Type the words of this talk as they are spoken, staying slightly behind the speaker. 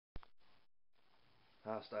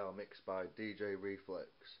HardStlye mixed by DJ REFLEX.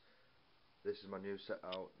 This is my new set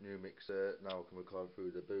out, new mixer. Now I can record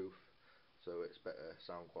through the booth, so it's better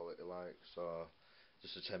sound quality like. So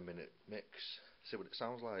just a 10-minute mix, see what it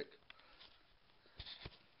sounds like.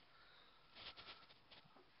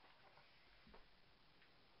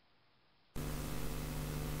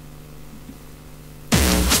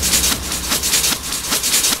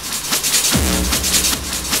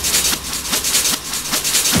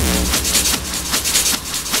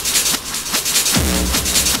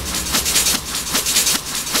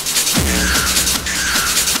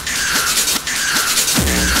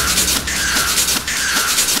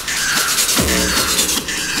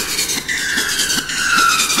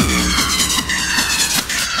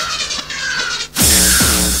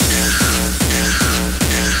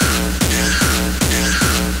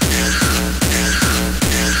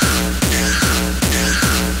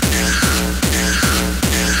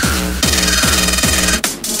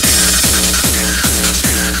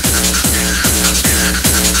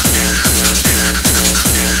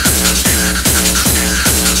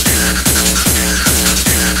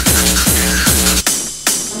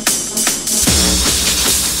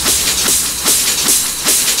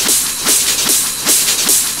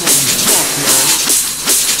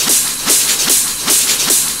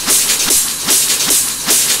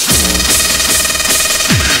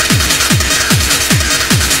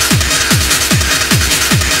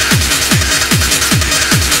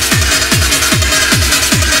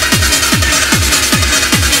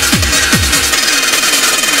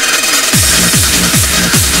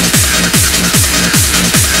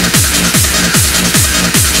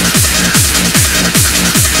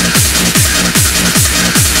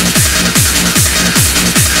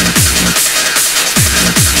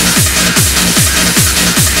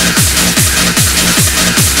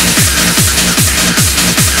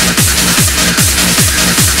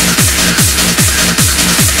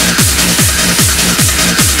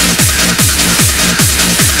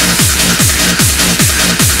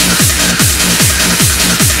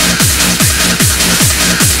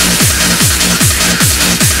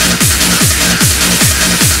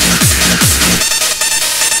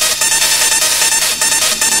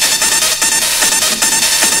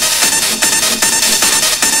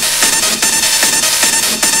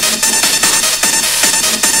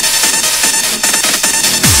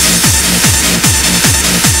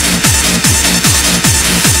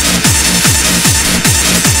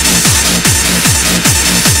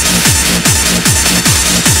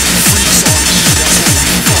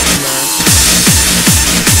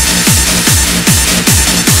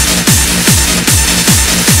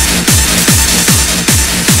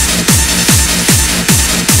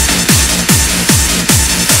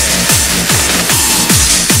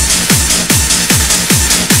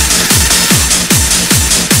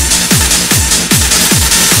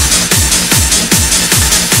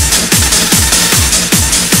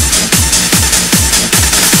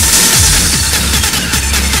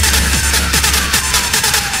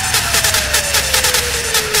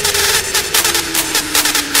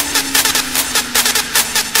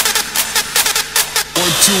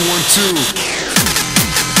 One, two.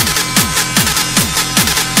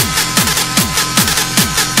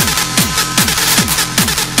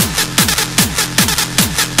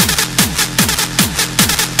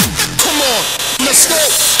 Come on, let's go.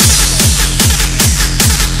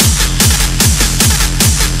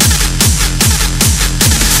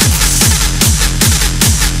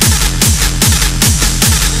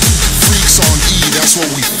 Freaks on E, that's what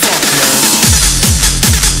we fuck, man.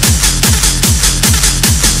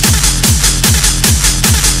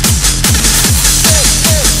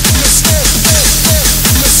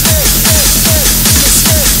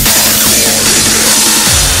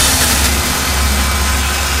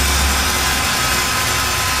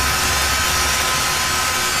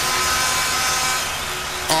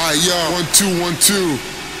 Yo, 1 2 1 2.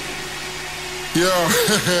 Yo,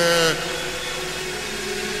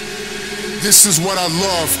 this is what I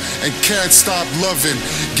love and can't stop loving.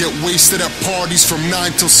 Get wasted at parties from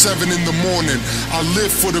 9 till 7 in the morning. I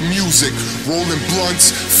live for the music, rolling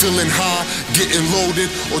blunts, feeling high, getting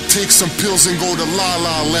loaded, or take some pills and go to La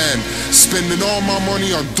La Land. Spending all my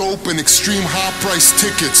money on dope and extreme high price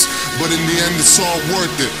tickets, but in the end it's all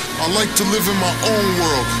worth it. I like to live in my own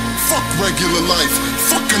world. Fuck regular life,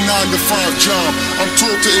 fuck a 9-to-5 job. I'm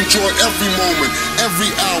told to enjoy every moment, every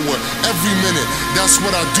hour, every minute. That's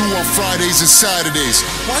what I do on Fridays and Saturdays.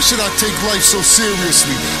 Why should I take life so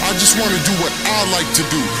seriously? I just want to do what I like to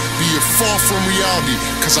do, be it far from reality,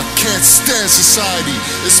 cause I can't stand society.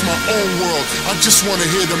 It's my own world, I just want to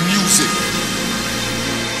hear the music.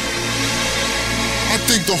 I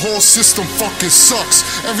think the whole system fucking sucks.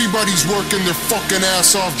 Everybody's working their fucking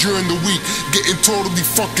ass off during the week, getting totally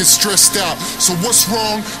fucking stressed out. So what's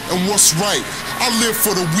wrong and what's right? I live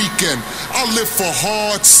for the weekend. I live for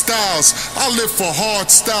hard styles. I live for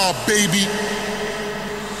hard style, baby.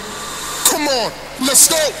 Come on,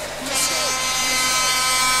 let's go.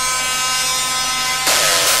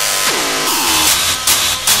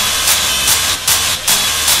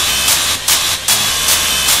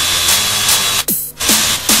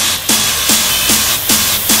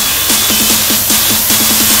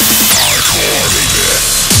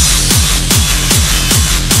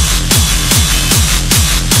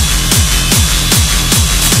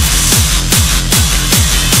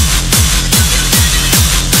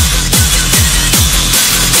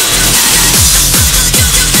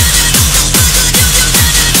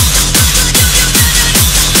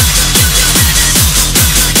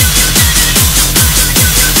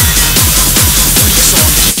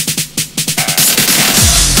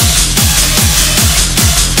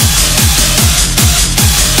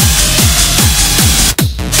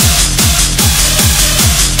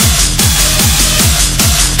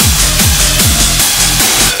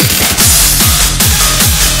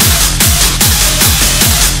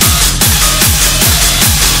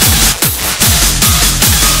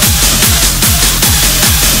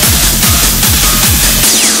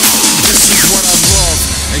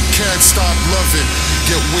 Stop loving,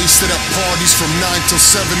 get wasted at parties from 9 till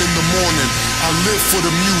 7 in the morning. I live for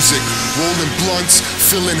the music, rolling blunts,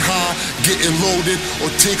 feeling high, getting loaded, or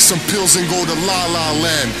take some pills and go to La La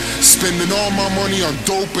Land. Spending all my money on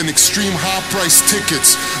dope and extreme high price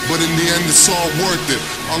tickets, but in the end it's all worth it.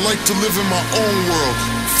 I like to live in my own world.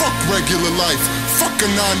 Fuck regular life, fuck a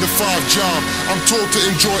 9-to-5 job. I'm told to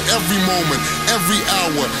enjoy every moment, every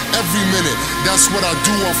hour, every minute. That's what I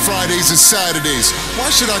do on Fridays and Saturdays. Why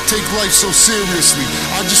should I take life so seriously?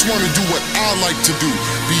 I just want to do what I like to do,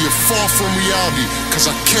 be it far from reality, cause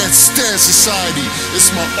I can't stand society. It's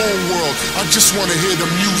my own world, I just want to hear the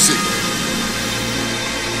music.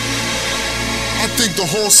 I think the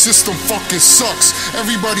whole system fucking sucks.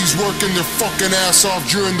 Everybody's working their fucking ass off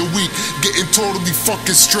during the week, getting totally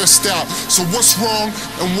fucking stressed out. So what's wrong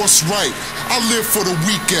and what's right? I live for the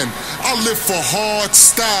weekend. I live for hard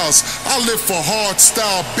styles. I live for hard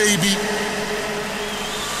style, baby.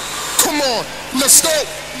 Come on, let's go.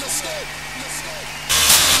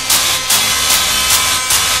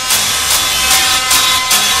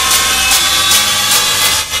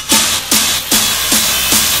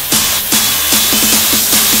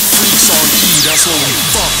 That's what we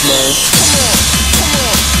fuck, man. Come on, come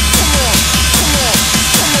on, come on, come on,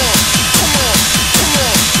 come on, come on, come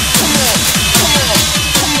on, come on,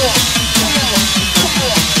 come on, come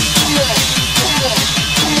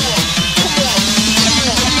on, come on, come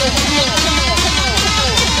on, come on, come on, come on,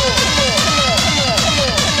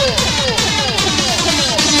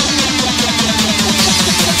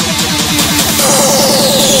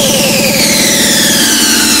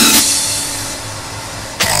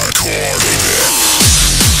 Hardcore.